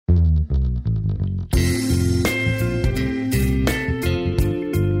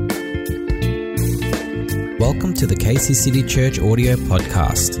Welcome to the Casey City Church audio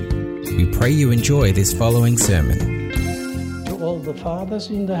podcast. We pray you enjoy this following sermon. To all the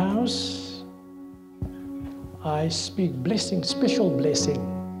fathers in the house, I speak blessing, special blessing,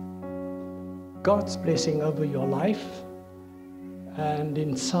 God's blessing over your life. And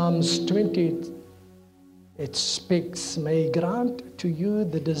in Psalms 20, it speaks, may grant to you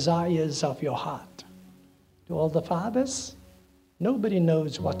the desires of your heart. To all the fathers, nobody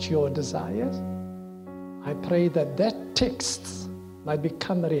knows what's your desires. I pray that that text might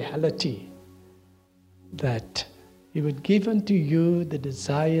become a reality, that He would give unto you the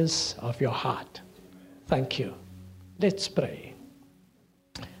desires of your heart. Thank you. Let's pray.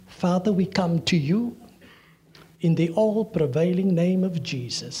 Father, we come to you in the all-prevailing name of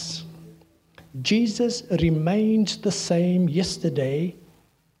Jesus. Jesus remains the same yesterday,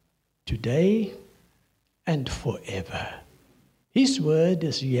 today, and forever. His word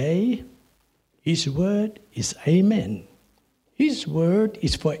is yea. His word is amen. His word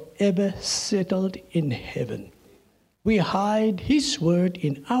is forever settled in heaven. We hide His word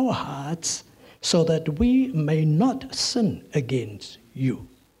in our hearts so that we may not sin against you.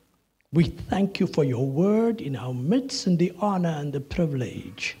 We thank you for your word in our midst and the honor and the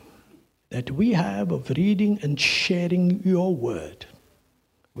privilege that we have of reading and sharing your word.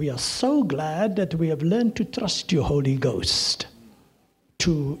 We are so glad that we have learned to trust you, Holy Ghost,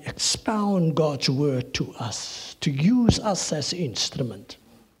 to expound God's word to us, to use us as instrument.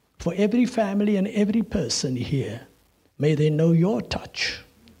 For every family and every person here, may they know your touch,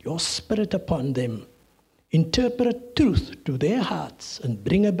 your spirit upon them, interpret truth to their hearts, and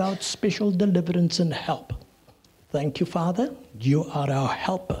bring about special deliverance and help. Thank you, Father. You are our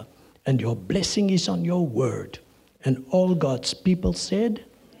helper, and your blessing is on your word. And all God's people said,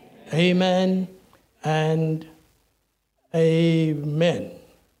 Amen and Amen.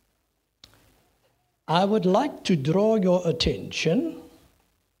 I would like to draw your attention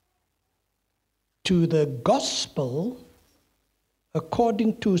to the Gospel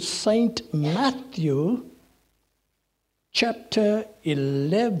according to Saint Matthew, chapter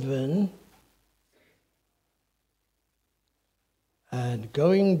 11, and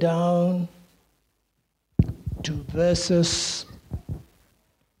going down to verses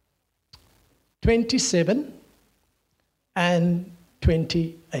 27 and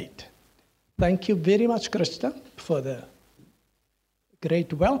 28. Thank you very much, Krista, for the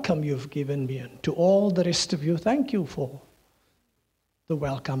great welcome you've given me. And to all the rest of you, thank you for the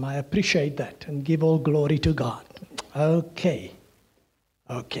welcome. I appreciate that and give all glory to God. Okay.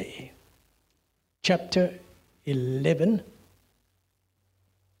 Chapter 11,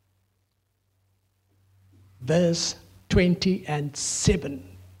 verse 27.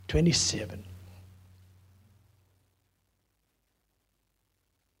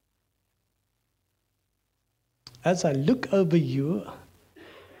 As I look over you,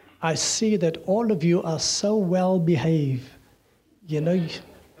 I see that all of you are so well behaved. You know,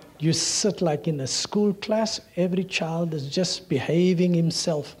 you sit like in a school class, every child is just behaving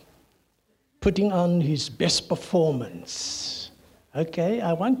himself, putting on his best performance. Okay,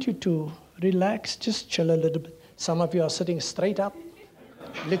 I want you to relax, just chill a little bit. Some of you are sitting straight up,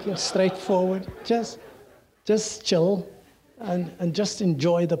 looking straight forward. Just chill and just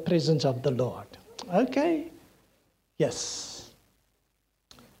enjoy the presence of the Lord. Okay? Yes.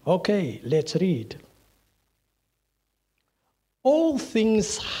 Okay, let's read. All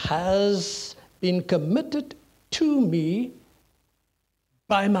things has been committed to me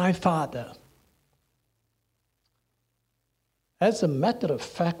by my Father. As a matter of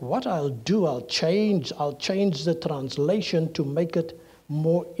fact, what I'll do, I'll change the translation to make it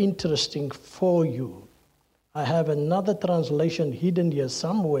more interesting for you. I have another translation hidden here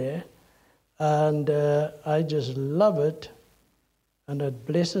somewhere, and I just love it, and it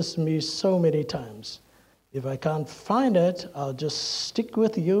blesses me so many times. If I can't find it, I'll just stick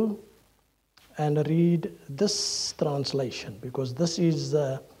with you and read this translation, because this is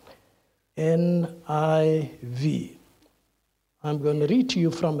the NIV. I'm going to read to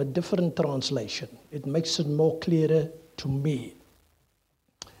you from a different translation. It makes it more clearer to me.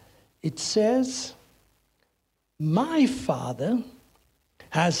 It says, my Father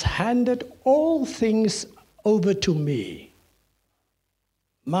has handed all things over to me.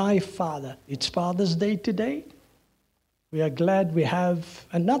 My Father. It's Father's Day today. We are glad we have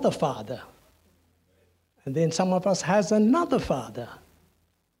another Father. And then some of us has another Father,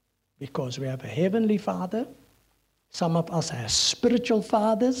 because we have a heavenly Father. Some of us have spiritual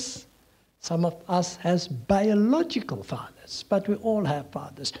fathers. Some of us has biological fathers. But we all have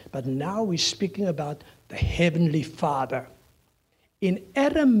fathers. But now we're speaking about the heavenly Father. In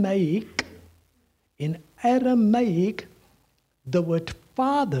Aramaic, Aramaic, the word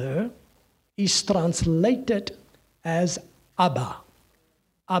father is translated as Abba.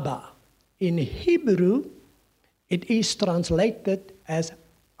 Abba. In Hebrew, it is translated as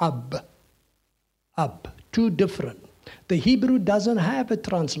Ab. Ab. Two different. The Hebrew doesn't have a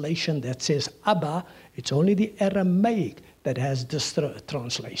translation that says Abba. It's only the Aramaic that has this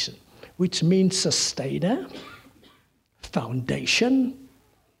translation, which means sustainer, foundation,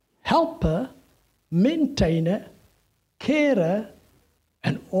 helper, maintainer, carer,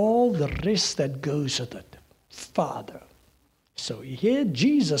 and all the rest that goes with it. Father. So here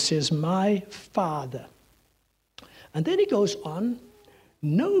Jesus says, my Father. And then he goes on,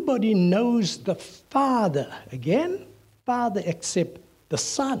 nobody knows the Father. Again, Father except the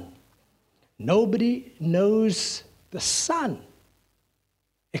Son. Nobody knows the Son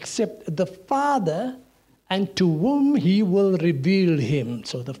except the Father, and to whom he will reveal him.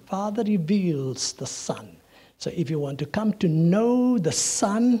 So the Father reveals the Son. So if you want to come to know the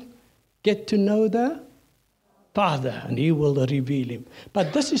Son, get to know the Father, and he will reveal him.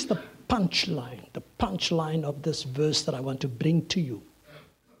 But this is the punchline of this verse that I want to bring to you.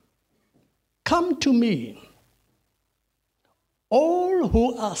 Come to me, all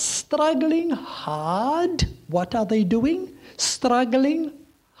who are struggling hard. What are they doing? Struggling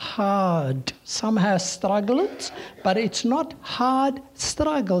hard. Some have struggles, but it's not hard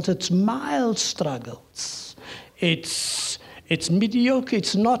struggles. It's mild struggles. It's mediocre.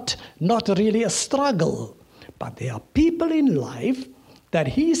 It's not really a struggle. But there are people in life that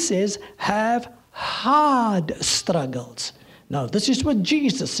he says have hard struggles. Now, this is what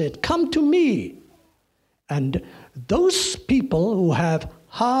Jesus said, come to me. And those people who have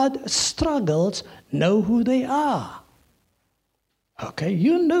hard struggles know who they are. Okay,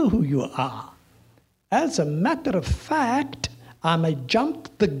 you know who you are. As a matter of fact, I may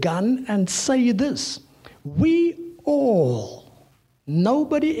jump the gun and say this. We all,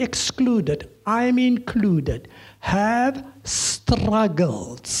 nobody excluded, I'm included, have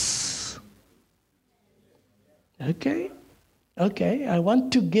struggles. Okay, I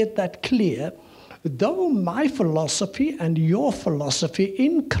want to get that clear. Though my philosophy and your philosophy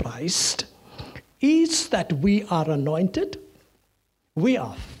in Christ is that we are anointed, we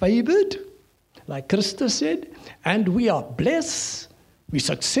are favored, like Krista said, and we are blessed, we're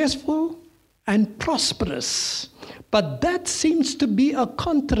successful, and prosperous. But that seems to be a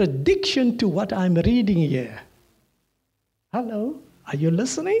contradiction to what I'm reading here. Hello, are you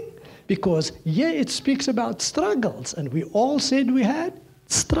listening? Because here it speaks about struggles, and we all said we had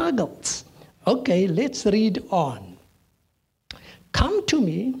struggles. Okay, let's read on. Come to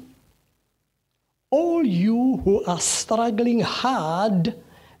me, all you who are struggling hard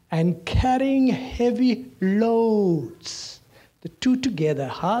and carrying heavy loads. The two together,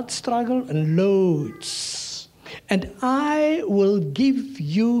 hard struggle and loads. And I will give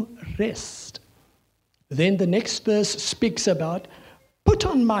you rest. Then the next verse speaks about, put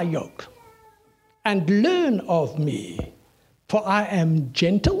on my yoke and learn of me, for I am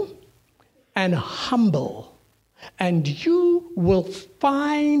gentle and humble, and you will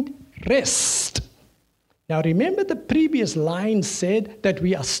find rest. Now remember, the previous line said that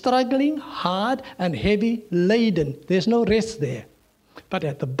we are struggling hard and heavy laden. There's no rest there. But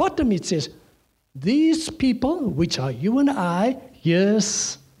at the bottom it says, these people, which are you and I,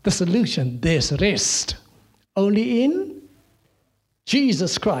 here's the solution. There's rest. Only in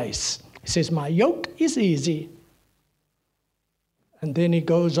Jesus Christ. He says, my yoke is easy. And then he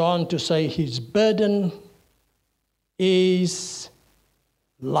goes on to say his burden is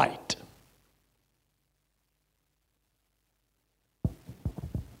light.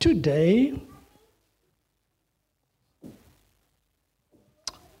 Today,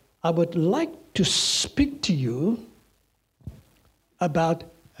 I would like to speak to you about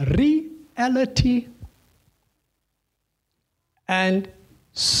reality and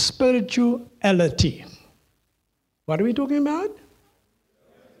spirituality. What are we talking about?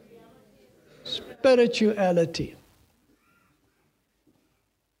 Spirituality.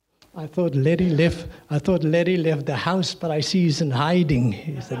 I thought Larry left the house, but I see he's in hiding.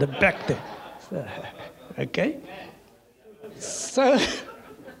 He's at the back there. Okay? So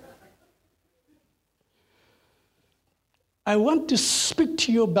I want to speak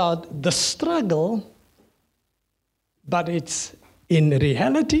to you about the struggle, but it's in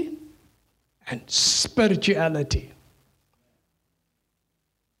reality and spirituality.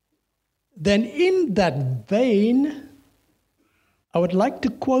 Then in that vein, I would like to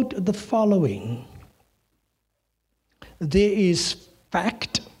quote the following. There is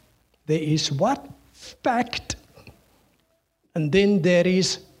fact. There is what? Fact. And then there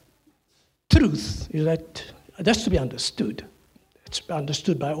is truth. That's to be understood. It's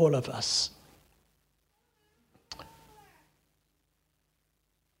understood by all of us.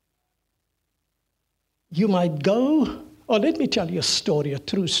 You might go, or let me tell you a story, a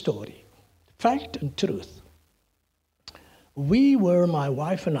true story. Fact and truth. My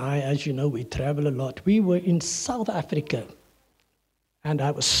wife and I, as you know, we travel a lot. We were in South Africa, and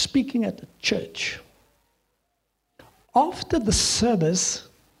I was speaking at the church. After the service,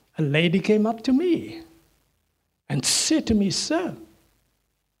 a lady came up to me and said to me, "Sir,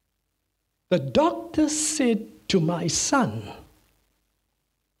 the doctor said to my son,"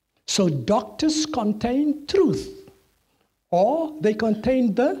 so doctors contain truth, or they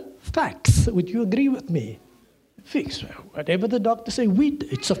contain the facts. Would you agree with me? Fix. Whatever the doctor say,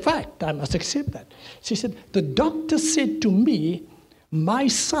 it's a fact. I must accept that. She said, "The doctor said to me, my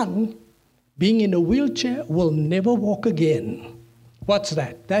son, being in a wheelchair, will never walk again." What's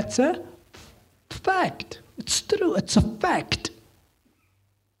that? That's a fact. It's true. It's a fact.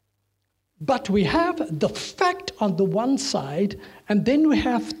 But we have the fact on the one side, and then we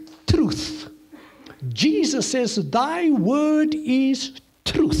have truth. Jesus says, "Thy word is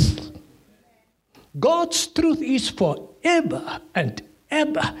truth." God's truth is forever and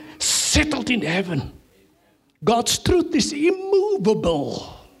ever settled in heaven. God's truth is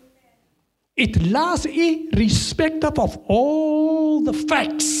immovable. It lasts irrespective of all the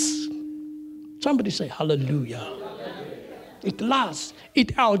facts. Somebody say hallelujah. It lasts.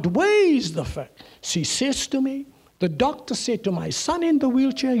 It outweighs the fact. She says to me, "The doctor said to my son in the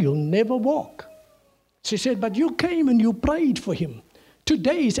wheelchair, you'll never walk." She said, "But you came and you prayed for him.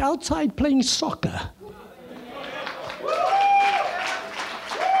 Today he's outside playing soccer."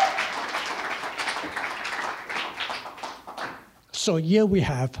 So here we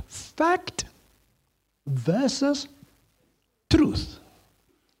have fact versus truth.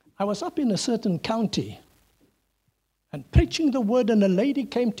 I was up in a certain county and preaching the word, and a lady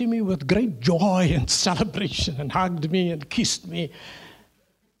came to me with great joy and celebration and hugged me and kissed me.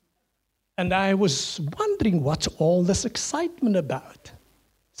 And I was wondering, what's all this excitement about?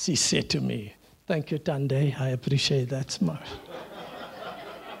 She said to me, "Thank you, Tande, I appreciate that much."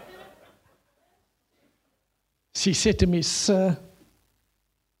 She said to me, "Sir,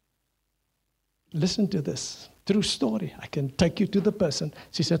 listen to this, true story. I can take you to the person."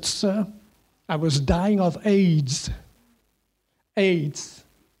 She said, "Sir, I was dying of AIDS.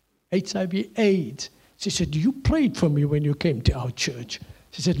 HIV, AIDS. She said, "You prayed for me when you came to our church."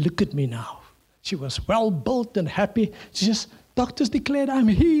 She said, "Look at me now." She was well built and happy. She says, "Doctors declared I'm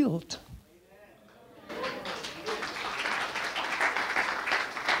healed."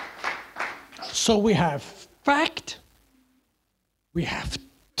 So we have fact, we have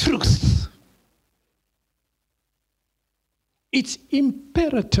truth. It's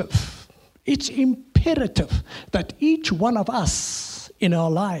imperative that each one of us in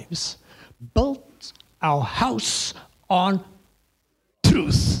our lives build our house on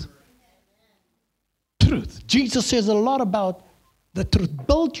truth. Truth. Jesus says a lot about the truth.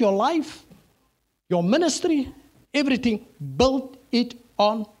 Build your life, your ministry, everything, build it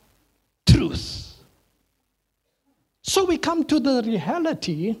on truth. So we come to the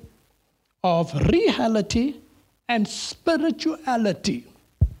reality of reality and spirituality.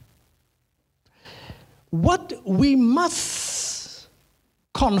 What we must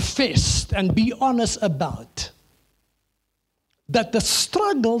confess and be honest about, that the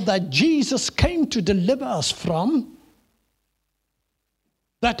struggle that Jesus came to deliver us from,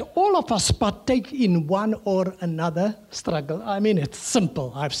 that all of us partake in one or another struggle. I mean, it's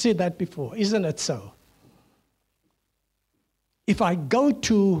simple. I've said that before. Isn't it so? If I go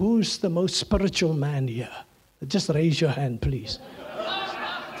to who's the most spiritual man here, just raise your hand, please.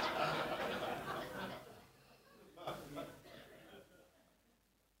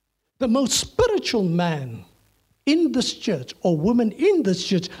 The most spiritual man in this church or woman in this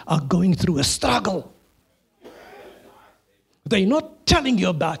church are going through a struggle. They're not telling you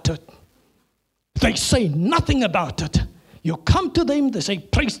about it. They say nothing about it. You come to them, they say,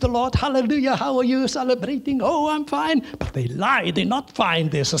 "Praise the Lord, hallelujah, how are you celebrating? Oh, I'm fine." But they lie, they're not fine,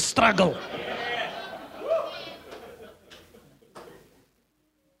 there's a struggle.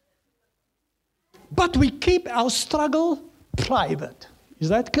 But we keep our struggle private. Is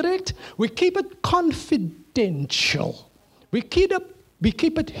that correct? We keep it confidential. We keep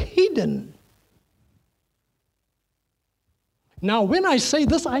it hidden. Now, when I say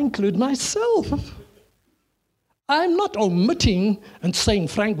this, I include myself. I'm not omitting and saying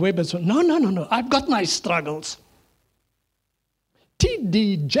Frank Weber's. No. I've got my struggles.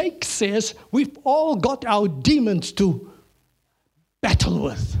 T.D. Jakes says we've all got our demons to battle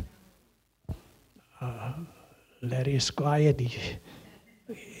with. Larry is quiet.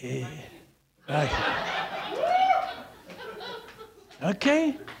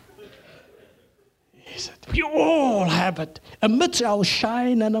 Okay? He said, we all have it. Amidst our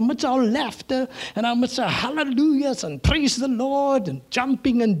shine and amidst our laughter and amidst our hallelujahs and praise the Lord and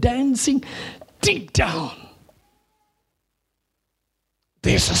jumping and dancing, deep down,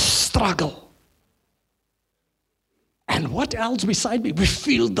 there's a struggle. And what else beside me? We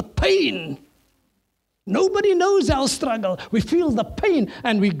feel the pain. Nobody knows our struggle. We feel the pain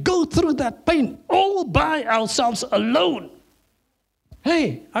and we go through that pain all by ourselves alone.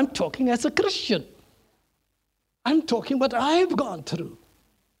 Hey, I'm talking as a Christian. I'm talking what I've gone through.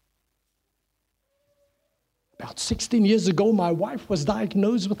 About 16 years ago, my wife was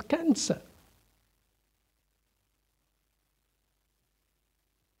diagnosed with cancer.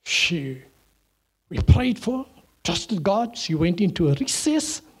 We prayed for her, trusted God. She went into a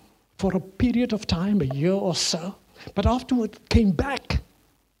recess for a period of time, a year or so. But afterward, came back.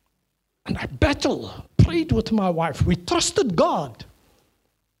 And I battled, prayed with my wife. We trusted God.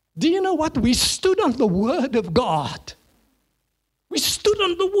 Do you know what? We stood on the Word of God. We stood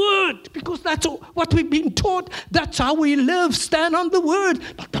on the Word because that's what we've been taught. That's how we live, stand on the Word.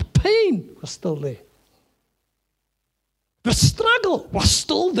 But the pain was still there. The struggle was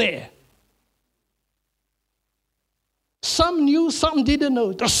still there. Some knew, some didn't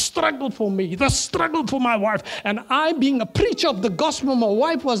know. The struggle for me, the struggle for my wife. And I, being a preacher of the gospel, my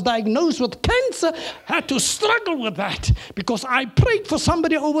wife was diagnosed with cancer, had to struggle with that because I prayed for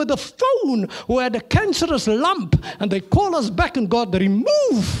somebody over the phone who had a cancerous lump, and they call us back and God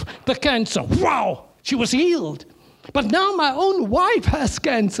remove the cancer. Wow, she was healed. But now my own wife has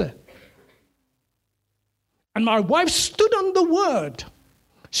cancer. And my wife stood on the Word.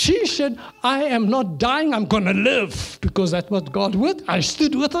 She said, I am not dying, I'm going to live, because that's what God would. I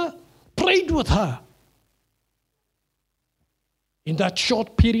stood with her, prayed with her. In that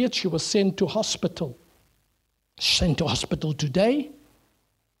short period, she was sent to hospital. Sent to hospital today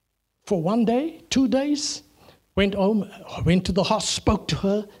for 1 day, 2 days. Went home, went to the hospital, spoke to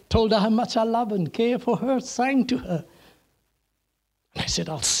her, told her how much I love and care for her, sang to her. And I said,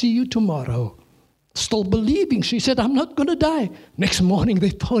 I'll see you tomorrow. Still believing. She said, I'm not going to die. Next morning they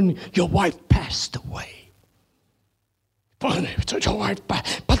phoned me, your wife passed away. Your wife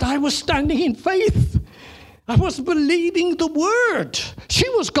passed. But I was standing in faith. I was believing the Word. She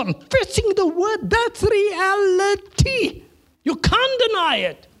was confessing the Word. That's reality. You can't deny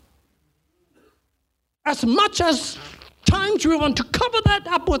it. As much as times we want to cover that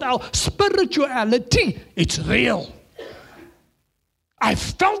up with our spirituality, it's real. I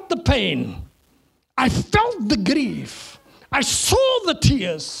felt the pain. I felt the grief. I saw the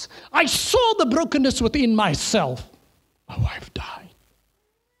tears. I saw the brokenness within myself. My wife died.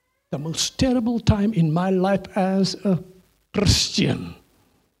 The most terrible time in my life as a Christian.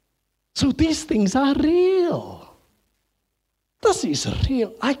 So these things are real. This is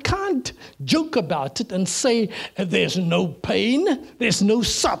real. I can't joke about it and say there's no pain, there's no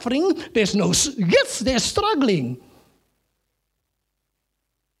suffering, yes, they're struggling.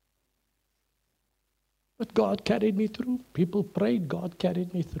 But God carried me through. People prayed, God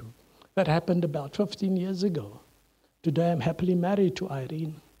carried me through. That happened about 15 years ago. Today I'm happily married to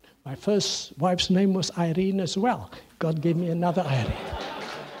Irene. My first wife's name was Irene as well. God gave me another Irene.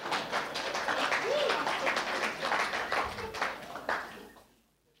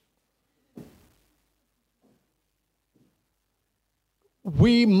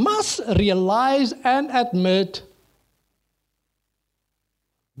 We must realize and admit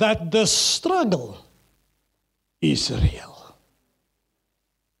that the struggle is real.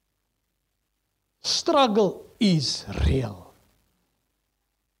 Struggle is real.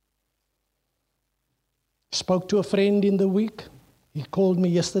 Spoke to a friend in the week. He called me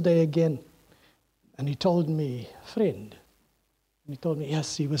yesterday again. And he told me, friend, he told me,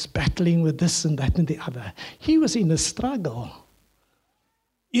 yes, he was battling with this and that and the other. He was in a struggle.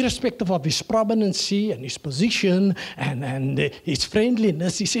 Irrespective of his prominency and his position and his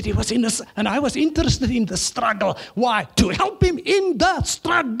friendliness, he said he was in this, and I was interested in the struggle. Why? To help him in the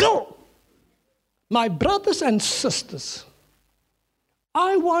struggle. My brothers and sisters,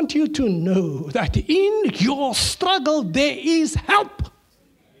 I want you to know that in your struggle there is help.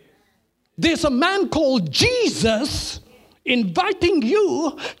 There's a man called Jesus inviting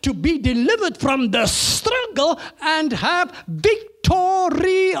you to be delivered from the struggle and have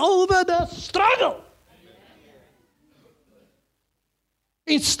victory over the struggle.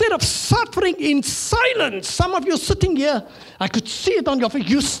 Instead of suffering in silence, some of you sitting here, I could see it on your face,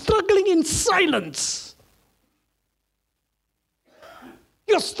 you're struggling in silence.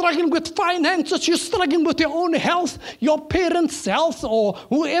 You're struggling with finances, you're struggling with your own health, your parents' health, or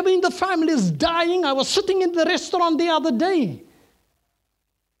whoever in the family is dying. I was sitting in the restaurant the other day.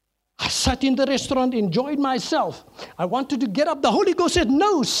 I sat in the restaurant, enjoyed myself. I wanted to get up. The Holy Ghost said,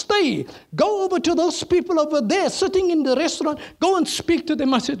 no, stay. Go over to those people over there sitting in the restaurant. Go and speak to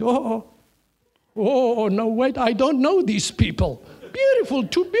them. I said, no, wait, I don't know these people. Beautiful,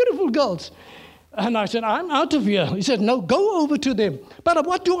 two beautiful girls. And I said, I'm out of here. He said, no, go over to them. But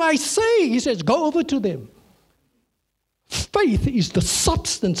what do I say? He says, go over to them. Faith is the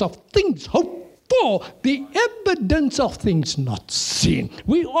substance of things hoped for, the evidence of things not seen.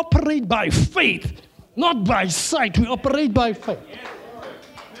 We operate by faith, not by sight. We operate by faith.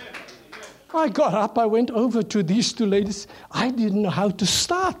 I got up, I went over to these two ladies. I didn't know how to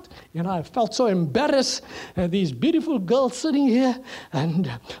start. I felt so embarrassed. These beautiful girls sitting here.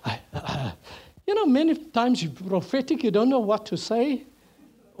 And, many times you're prophetic, you don't know what to say.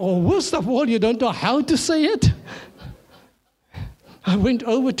 Or worst of all, you don't know how to say it. I went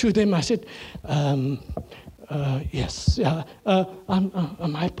over to them. I said, yes,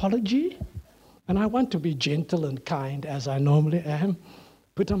 my apology. And I want to be gentle and kind as I normally am.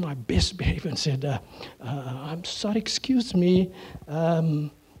 Put on my best behavior and said, I'm sorry, excuse me.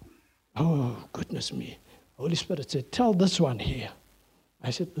 Oh, goodness me. Holy Spirit said, tell this one here.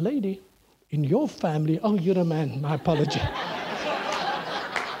 I said, lady, in your family, oh, you're a man, my apology.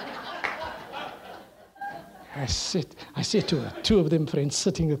 I said to her, two of them friends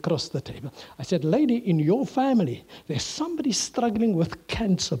sitting across the table, I said, lady, in your family, there's somebody struggling with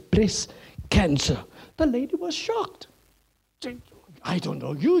cancer, breast cancer. The lady was shocked. She said, I don't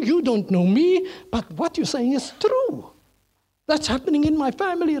know you don't know me, but what you're saying is true. That's happening in my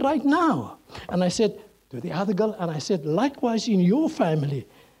family right now. And I said to the other girl, and I said, likewise in your family,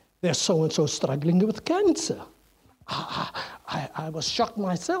 there's so-and-so struggling with cancer. I was shocked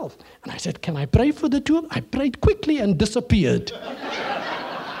myself. And I said, can I pray for the two of them? I prayed quickly and disappeared.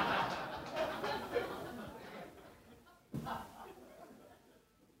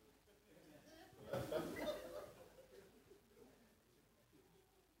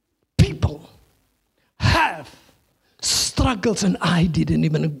 People have struggles and I didn't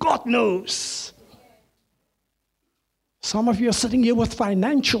even, God knows. Some of you are sitting here with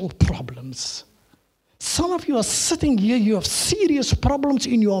financial problems. Some of you are sitting here, you have serious problems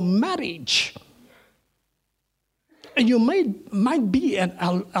in your marriage. And you might be an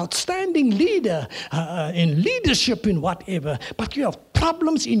outstanding leader in leadership in whatever, but you have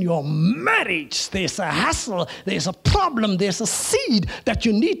problems in your marriage. There's a hassle, there's a problem, there's a seed that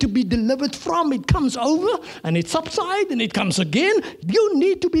you need to be delivered from. It comes over and it subsides and it comes again. You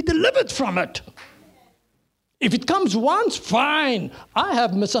need to be delivered from it. If it comes once, fine. I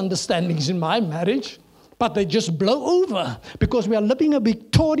have misunderstandings in my marriage, but they just blow over because we are living a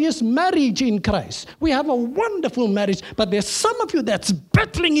victorious marriage in Christ. We have a wonderful marriage, but there's some of you that's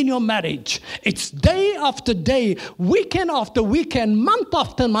battling in your marriage. It's day after day, weekend after weekend, month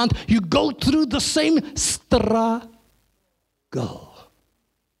after month, you go through the same struggle.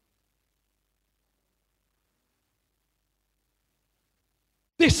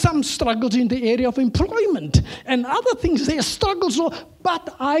 There's some struggles in the area of employment and other things. There are struggles,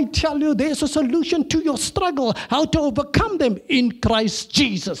 but I tell you, there's a solution to your struggle, how to overcome them in Christ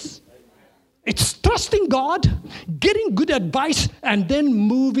Jesus. It's trusting God, getting good advice, and then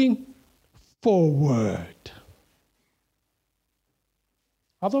moving forward.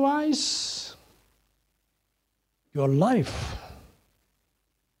 Otherwise, your life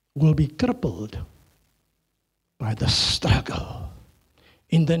will be crippled by the struggle.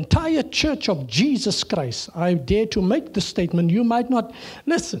 In the entire church of Jesus Christ, I dare to make the statement, you might not,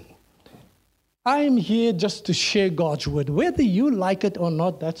 listen, I am here just to share God's word. Whether you like it or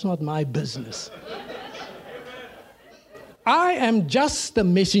not, that's not my business. I am just the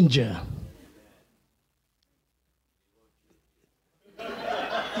messenger.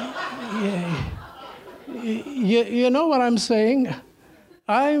 You know what I'm saying?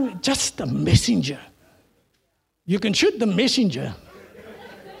 I'm just a messenger. You can shoot the messenger,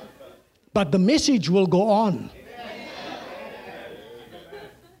 but the message will go on.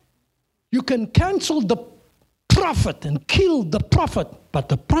 You can cancel the prophet and kill the prophet, but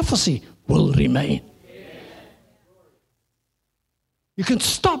the prophecy will remain. You can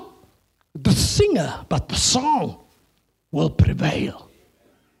stop the singer, but the song will prevail.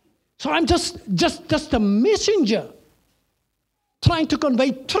 So I'm just a messenger trying to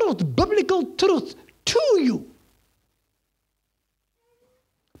convey truth, biblical truth to you.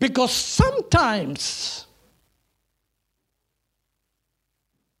 Because sometimes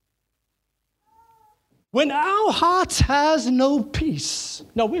When our hearts has no peace.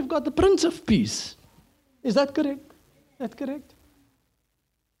 Now we've got the Prince of Peace. Is that correct? That's correct.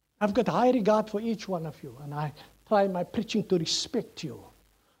 I've got high regard for each one of you, and I try my preaching to respect you.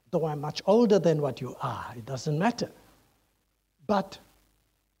 Though I'm much older than what you are, it doesn't matter. But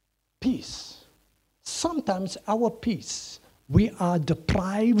peace. Sometimes our peace, we are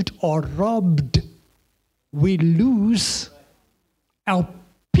deprived or robbed. We lose our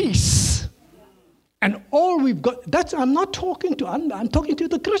peace. And all we've got, I'm talking to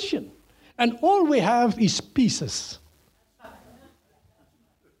the Christian. And all we have is pieces.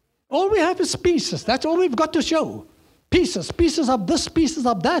 All we have is pieces. That's all we've got to show. Pieces of this, pieces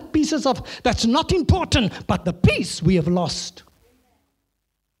of that, pieces of, that's not important. But the peace we have lost.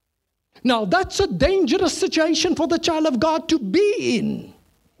 Now that's a dangerous situation for the child of God to be in.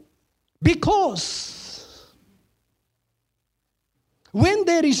 Because when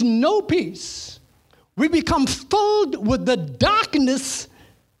there is no peace, we become filled with the darkness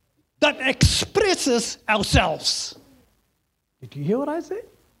that expresses ourselves. Did you hear what I said?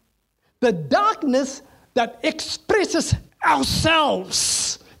 The darkness that expresses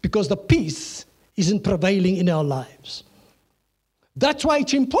ourselves, because the peace isn't prevailing in our lives. That's why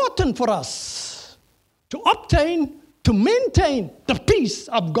it's important for us to maintain the peace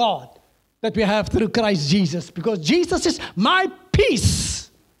of God that we have through Christ Jesus, because Jesus says, my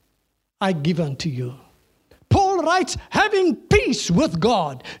peace I give unto you. Paul writes, having peace with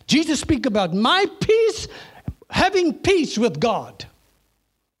God. Jesus speaks about my peace, having peace with God.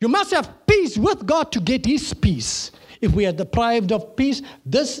 You must have peace with God to get His peace. If we are deprived of peace,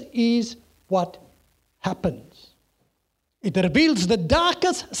 this is what happens. It reveals the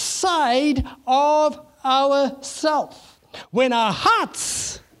darkest side of ourselves. When our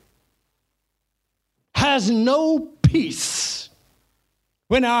hearts has no peace.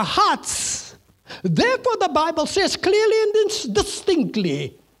 When our hearts, therefore the Bible says clearly and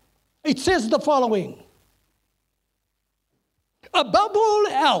distinctly, it says the following. Above all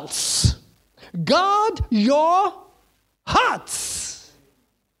else, guard your hearts.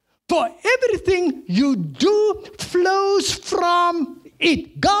 For everything you do flows from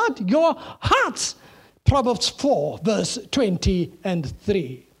it. Guard your hearts. Proverbs 4, verse 20 and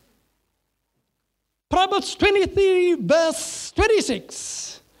 3. Proverbs 23, verse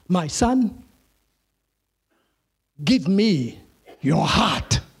 26. My son, give me your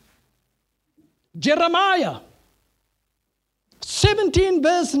heart. Jeremiah 17,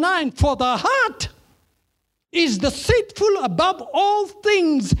 verse 9. For the heart is deceitful above all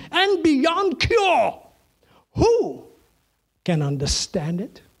things and beyond cure. Who can understand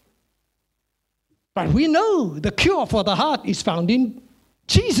it? But we know the cure for the heart is found in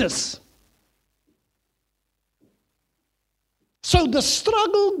Jesus. So the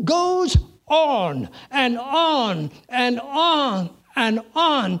struggle goes on and on and on and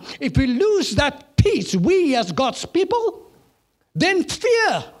on. If we lose that peace, we as God's people, then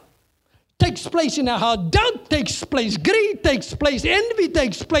fear takes place in our heart. Doubt takes place. Greed takes place. Envy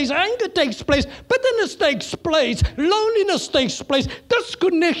takes place. Anger takes place. Bitterness takes place. Loneliness takes place.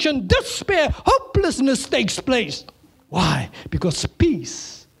 Disconnection, despair, hopelessness takes place. Why? Because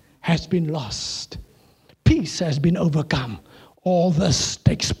peace has been lost. Peace has been overcome. All this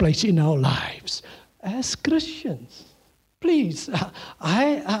takes place in our lives as Christians. Please,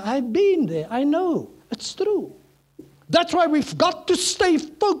 I've been there. I know. It's true. That's why we've got to stay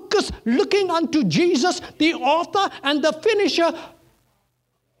focused, looking unto Jesus, the author and the finisher,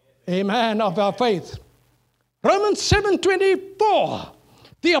 amen, of our faith. Romans 7:24.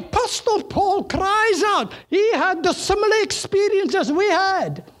 The Apostle Paul cries out. He had the similar experience as we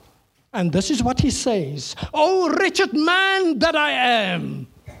had. And this is what he says. Oh, wretched man that I am.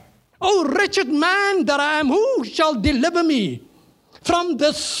 Oh, wretched man that I am. Who shall deliver me from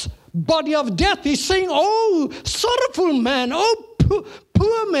this body of death? He's saying, oh, sorrowful man. Oh,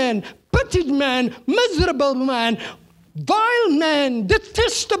 poor man. Pitied man. Miserable man. Vile man.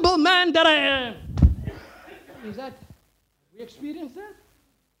 Detestable man that I am. Is that, we experience that?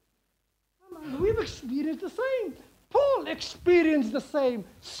 Come on, we've experienced the same. Paul experienced the same.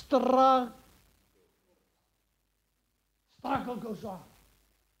 Struggle goes on.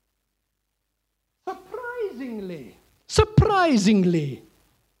 Surprisingly,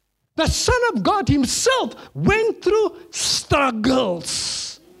 the Son of God himself went through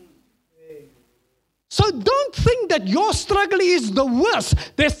struggles. So don't think that your struggle is the worst.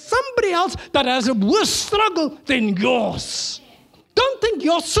 There's somebody else that has a worse struggle than yours. Don't think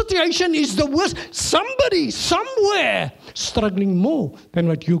your situation is the worst. Somebody, somewhere, struggling more than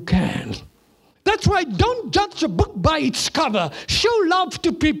what you can. That's why don't judge a book by its cover. Show love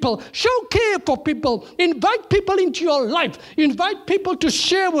to people. Show care for people. Invite people into your life. Invite people to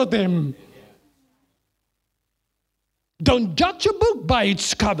share with them. Don't judge a book by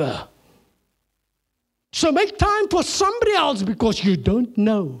its cover. So make time for somebody else because you don't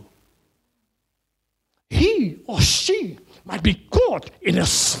know. He or she might be caught in a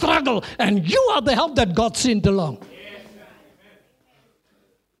struggle and you are the help that God sent along.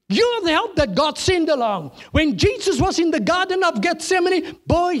 You are the help that God sent along. When Jesus was in the Garden of Gethsemane,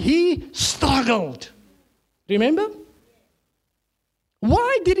 boy, he struggled. Remember?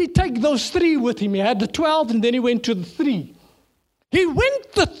 Why did he take those 3 with him? He had the 12 and then he went to the 3. He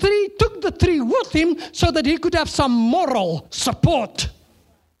took the 3 with him so that he could have some moral support.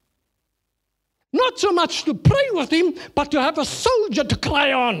 Not so much to pray with him, but to have a soldier to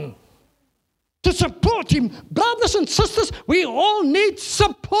cry on. To support him. Brothers and sisters, we all need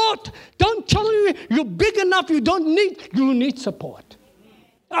support. Don't tell me you're big enough, you need support.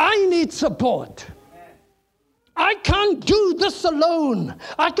 I need support. I can't do this alone.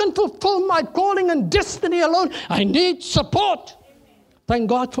 I can fulfill my calling and destiny alone. I need support. Thank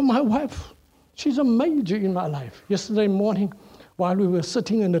God for my wife. She's a major in my life. Yesterday morning, while we were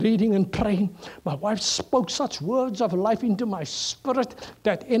sitting and reading and praying, my wife spoke such words of life into my spirit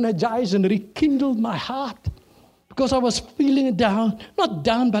that energized and rekindled my heart because I was feeling down, not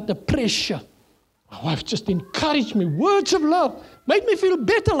down, but the pressure. My wife just encouraged me. Words of love made me feel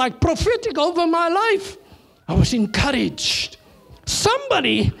better, like prophetic over my life. I was encouraged.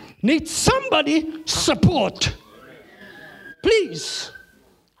 Somebody needs somebody support. Please.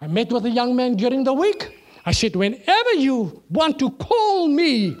 I met with a young man during the week. I said, whenever you want to call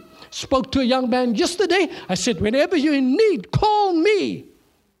me, spoke to a young man yesterday. I said, whenever you're in need, call me.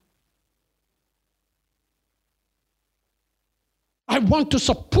 I want to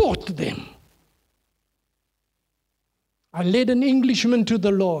support them. I led an Englishman to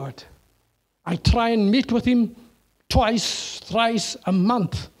the Lord. I try and meet with him twice, thrice a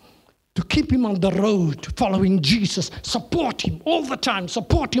month to keep him on the road, following Jesus. Support him all the time.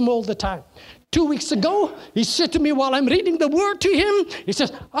 Support him all the time. 2 weeks ago, he said to me while I'm reading the word to him, he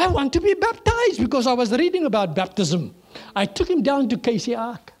says, I want to be baptized because I was reading about baptism. I took him down to Casey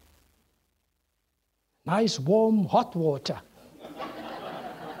Ark. Nice, warm, hot water.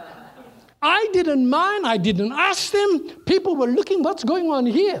 I didn't mind. I didn't ask them. People were looking, what's going on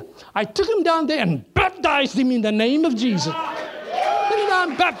here? I took him down there and baptized him in the name of Jesus.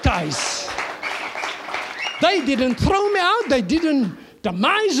 I'm baptized. They didn't throw me out. They didn't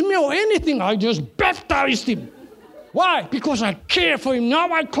demise me or anything. I just baptized him. Why? Because I care for him.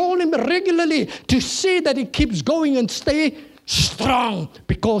 Now I call him regularly to see that he keeps going and stay strong,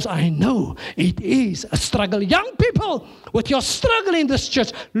 because I know it is a struggle. Young people, with your struggle in this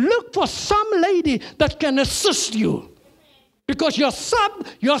church, look for some lady that can assist you, because you're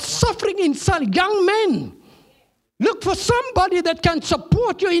suffering inside. Young men, look for somebody that can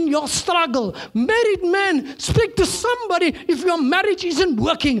support you in your struggle. Married men, speak to somebody if your marriage isn't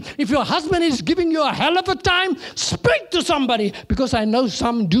working. If your husband is giving you a hell of a time, speak to somebody, because I know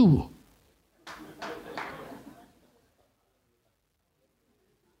some do.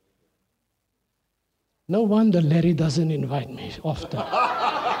 No wonder Larry doesn't invite me often.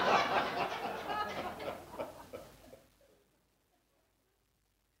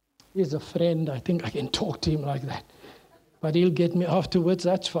 He's a friend. I think I can talk to him like that. But he'll get me afterwards.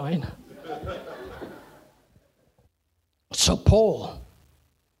 That's fine. So Paul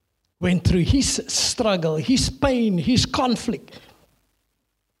went through his struggle, his pain, his conflict.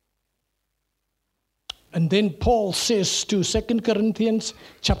 And then Paul says to 2 Corinthians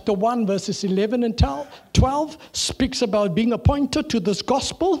chapter 1, verses 11 and 12, speaks about being appointed to this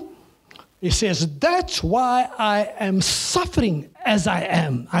gospel. He says, that's why I am suffering as I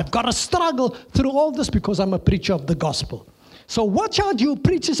am. I've got to struggle through all this because I'm a preacher of the gospel. So watch out, you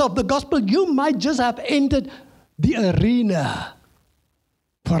preachers of the gospel. You might just have entered the arena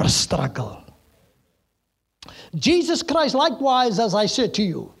for a struggle. Jesus Christ, likewise, as I said to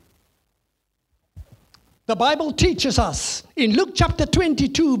you, the Bible teaches us in Luke chapter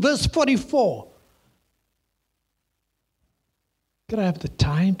 22, verse 44. Can I have the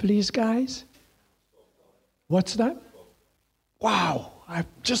time, please, guys? What's that? Wow, I've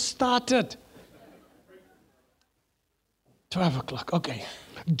just started. 12 o'clock, okay.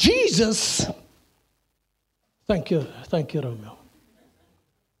 Jesus, thank you, Romeo.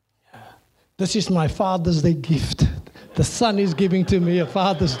 Yeah. This is my Father's Day gift. The son is giving to me a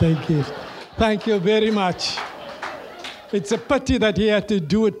Father's Day gift. Thank you very much. It's a pity that he had to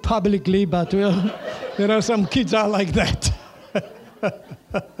do it publicly, but well, some kids are like that.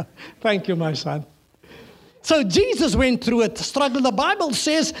 Thank you, my son. So Jesus went through a struggle. The Bible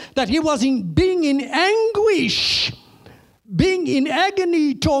says that he was being in anguish, being in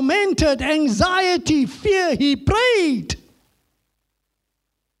agony, tormented, anxiety, fear. He prayed.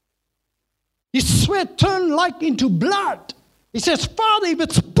 His sweat turned like into blood. He says, Father, if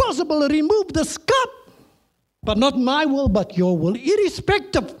it's possible, remove this cup. But not my will, but your will,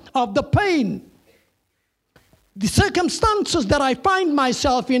 irrespective of the pain. The circumstances that I find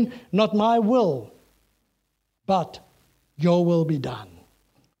myself in, not my will, but your will be done.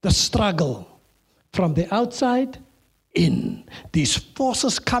 The struggle from the outside in. These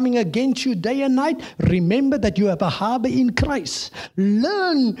forces coming against you day and night. Remember that you have a harbor in Christ.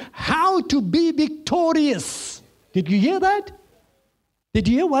 Learn how to be victorious. Did you hear that? Did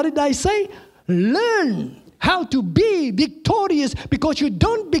you hear what did I say? Learn how to be victorious, because you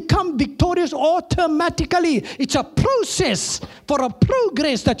don't become victorious automatically. It's a process for a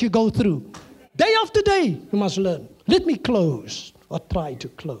progress that you go through. Day after day, you must learn. Let me close, or try to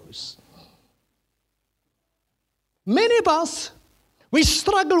close. Many of us, we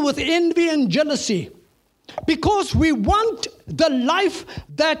struggle with envy and jealousy because we want the life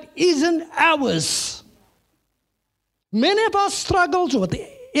that isn't ours. Many of us struggle with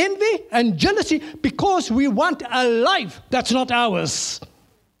envy and jealousy because we want a life that's not ours.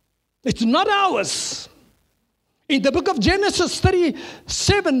 It's not ours. In the book of Genesis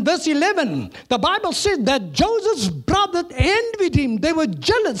 37, verse 11, the Bible said that Joseph's brother envied him. They were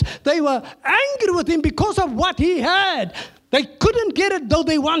jealous. They were angry with him because of what he had. They couldn't get it though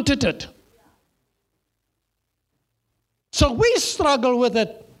they wanted it. So we struggle with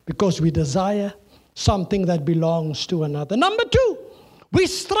it because we desire something that belongs to another. Number two, we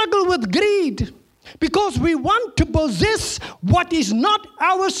struggle with greed because we want to possess what is not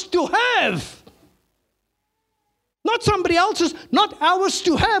ours to have. Not somebody else's, not ours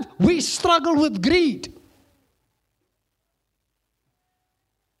to have. We struggle with greed.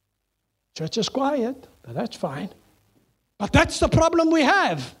 Church is quiet, but that's fine. But that's the problem we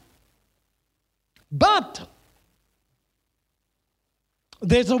have. But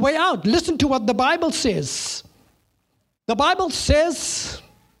there's a way out. Listen to what the Bible says. The Bible says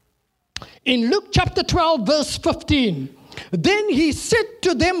in Luke chapter 12, verse 15, then he said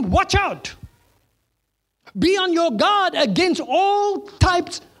to them, watch out. Be on your guard against all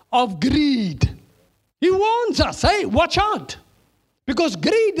types of greed. He warns us, hey, watch out. Because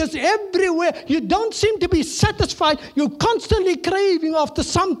greed is everywhere. You don't seem to be satisfied. You're constantly craving after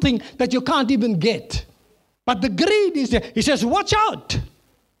something that you can't even get. But the greed is there. He says, watch out.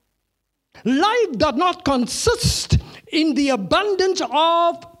 Life does not consist in the abundance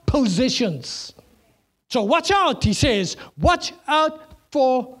of possessions. So watch out, he says. Watch out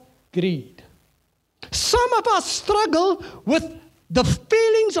for greed. Some of us struggle with the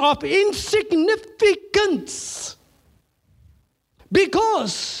feelings of insignificance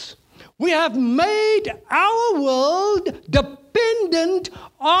because we have made our world dependent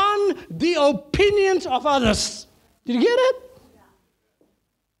on the opinions of others. Did you get it?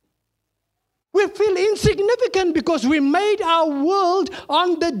 We feel insignificant because we made our world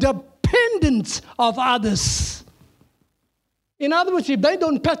on the dependence of others. In other words, if they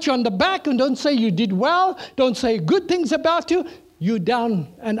don't pat you on the back and don't say you did well, don't say good things about you, you're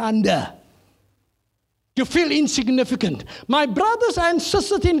down and under. You feel insignificant. My brothers and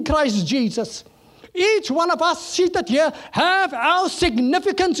sisters in Christ Jesus, each one of us seated here have our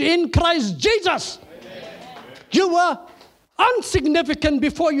significance in Christ Jesus. Amen. You were insignificant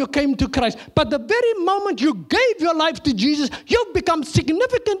before you came to Christ. But the very moment you gave your life to Jesus, you've become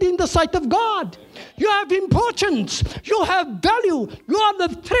significant in the sight of God. You have importance. You have value. You are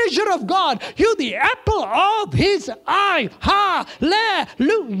the treasure of God. You're the apple of His eye.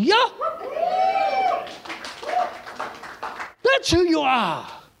 Hallelujah. That's who you are.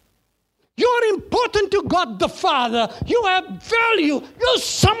 You're important to God the Father. You have value. You're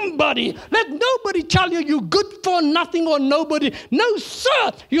somebody. Let nobody tell you you're good for nothing or nobody. No,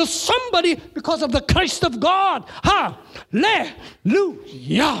 sir. You're somebody because of the Christ of God.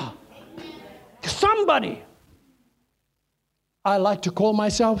 Hallelujah. Somebody. I like to call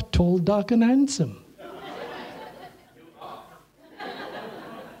myself tall, dark, and handsome.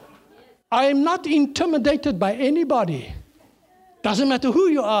 I am not intimidated by anybody. Doesn't matter who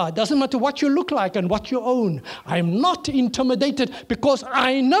you are. Doesn't matter what you look like and what you own. I'm not intimidated because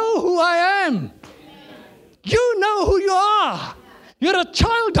I know who I am. You know who you are. You're a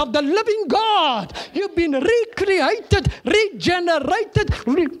child of the living God. You've been recreated, regenerated,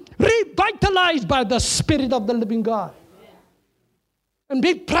 revitalized by the Spirit of the living God. And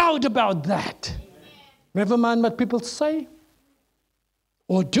be proud about that. Never mind what people say.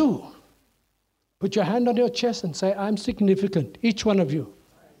 or do. Put your hand on your chest and say, I'm significant. Each one of you.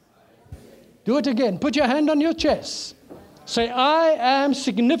 Do it again. Put your hand on your chest. Say, I am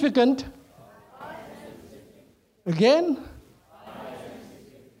significant. Again.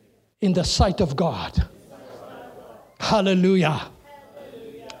 In the sight of God. Hallelujah.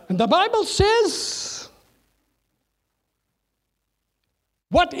 And the Bible says,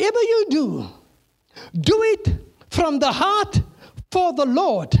 whatever you do, do it from the heart for the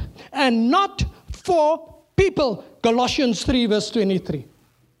Lord and not for people. Colossians 3 verse 23.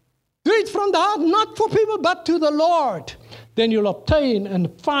 Do it from the heart, not for people, but to the Lord. Then you'll obtain and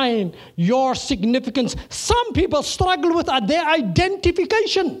find your significance. Some people struggle with their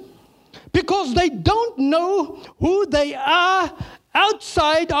identification because they don't know who they are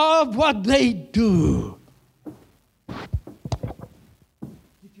outside of what they do. Did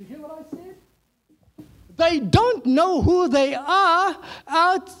you hear what I said? They don't know who they are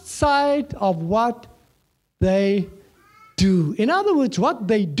outside of what they do. In other words, what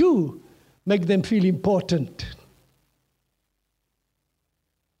they do make them feel important.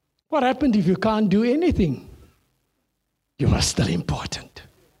 What happened if you can't do anything? You are still important.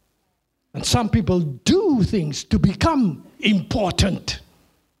 And some people do things to become important.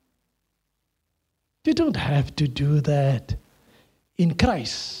 You don't have to do that. In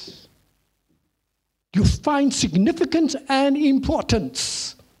Christ, you find significance and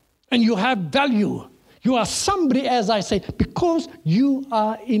importance, and you have value. You are somebody, as I say, because you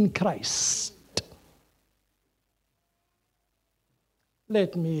are in Christ.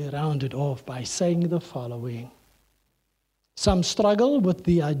 Let me round it off by saying the following. Some struggle with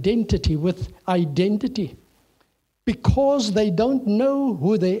identity, because they don't know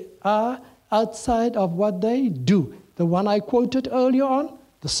who they are outside of what they do. The one I quoted earlier on,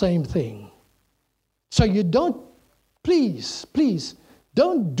 the same thing. So you don't, please,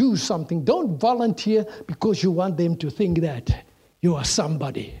 don't do something. Don't volunteer because you want them to think that you are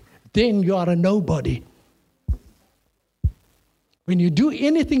somebody. Then you are a nobody. When you do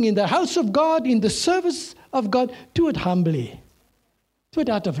anything in the house of God, in the service of God, do it humbly. Do it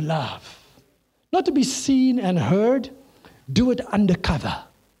out of love. Not to be seen and heard. Do it undercover.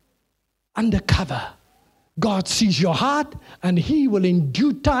 Undercover. God sees your heart, and He will in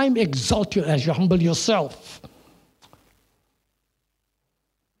due time exalt you as you humble yourself.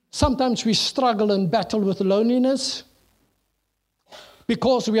 Sometimes we struggle and battle with loneliness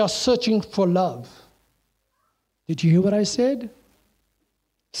because we are searching for love. Did you hear what I said?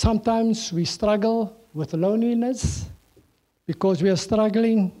 Sometimes we struggle with loneliness because we are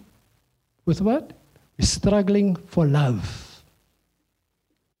struggling with what? We're struggling for love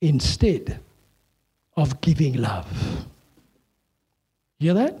instead of giving love.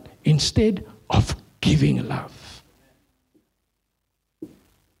 Hear that? Instead of giving love.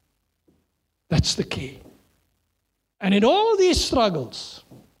 That's the key. And in all these struggles,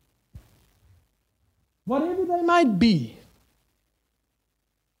 whatever they might be,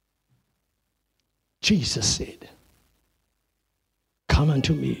 Jesus said, come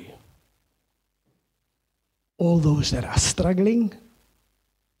unto me, all those that are struggling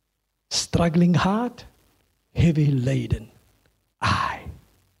hard, heavy laden. I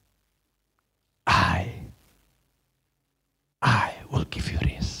will give you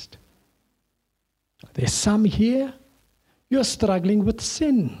rest. There's some here, you're struggling with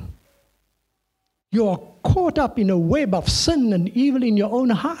sin. You're caught up in a web of sin and evil in your own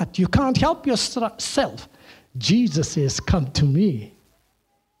heart. You can't help yourself. Jesus says, come to me.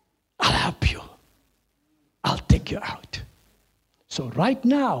 I'll help you. I'll take you out. So right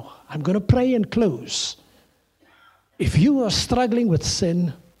now, I'm going to pray and close. If you are struggling with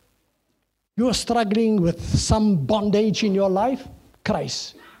sin, you are struggling with some bondage in your life,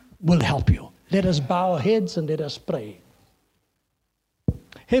 Christ will help you. Let us bow our heads and let us pray.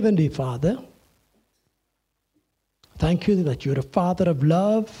 Heavenly Father, thank you that you're a Father of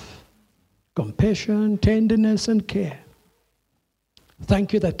love, compassion, tenderness, and care.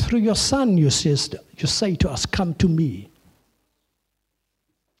 Thank you that through your Son you say to us, come to me.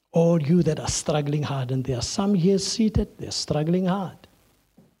 All you that are struggling hard, and there are some here seated, they're struggling hard.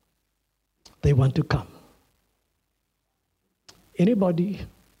 They want to come. Anybody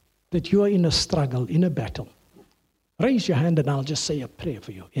that you are in a struggle, in a battle, raise your hand and I'll just say a prayer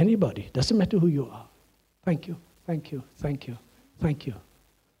for you. Anybody, doesn't matter who you are. Thank you, thank you, thank you, thank you,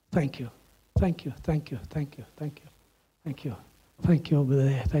 thank you, thank you, thank you, thank you, thank you, thank you, thank you over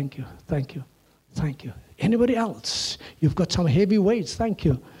there, thank you, thank you, thank you. Anybody else? You've got some heavy weights, thank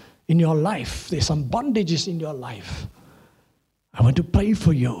you, in your life. There's some bondages in your life. I want to pray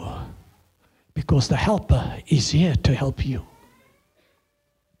for you because the helper is here to help you.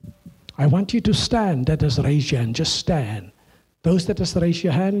 I want you to stand. That is, raise your hand. Just stand. Those that has raised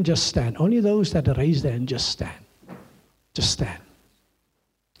your hand, just stand. Only those that raise their hand, just stand. Just stand.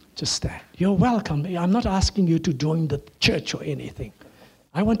 Just stand. You're welcome. I'm not asking you to join the church or anything.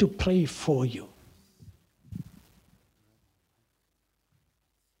 I want to pray for you.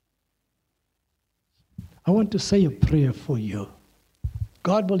 I want to say a prayer for you.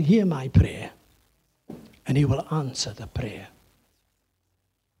 God will hear my prayer, and He will answer the prayer.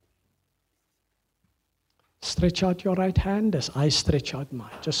 Stretch out your right hand as I stretch out mine.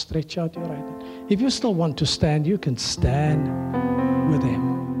 Just stretch out your right hand. If you still want to stand, you can stand with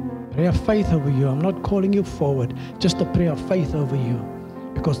them. Prayer of faith over you. I'm not calling you forward, just a prayer of faith over you.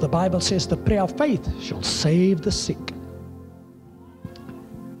 Because the Bible says the prayer of faith shall save the sick.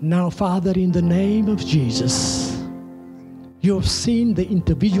 Now, Father, in the name of Jesus, you have seen the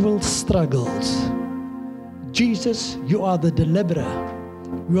individual struggles. Jesus, you are the deliverer.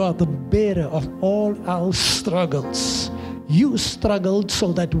 You are the bearer of all our struggles. You struggled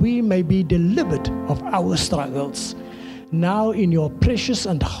so that we may be delivered of our struggles. Now, in your precious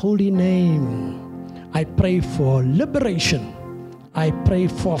and holy name, I pray for liberation. I pray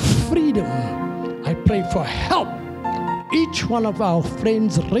for freedom. I pray for help. Each one of our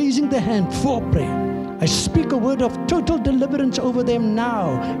friends raising their hand for prayer, I speak a word of total deliverance over them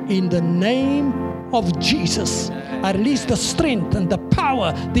now in the name of Jesus. I release the strength and the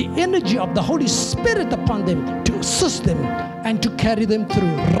power, the energy of the Holy Spirit upon them to assist them and to carry them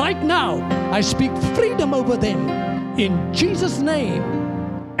through. Right now, I speak freedom over them in Jesus' name.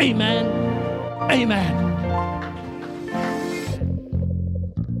 Amen. Amen.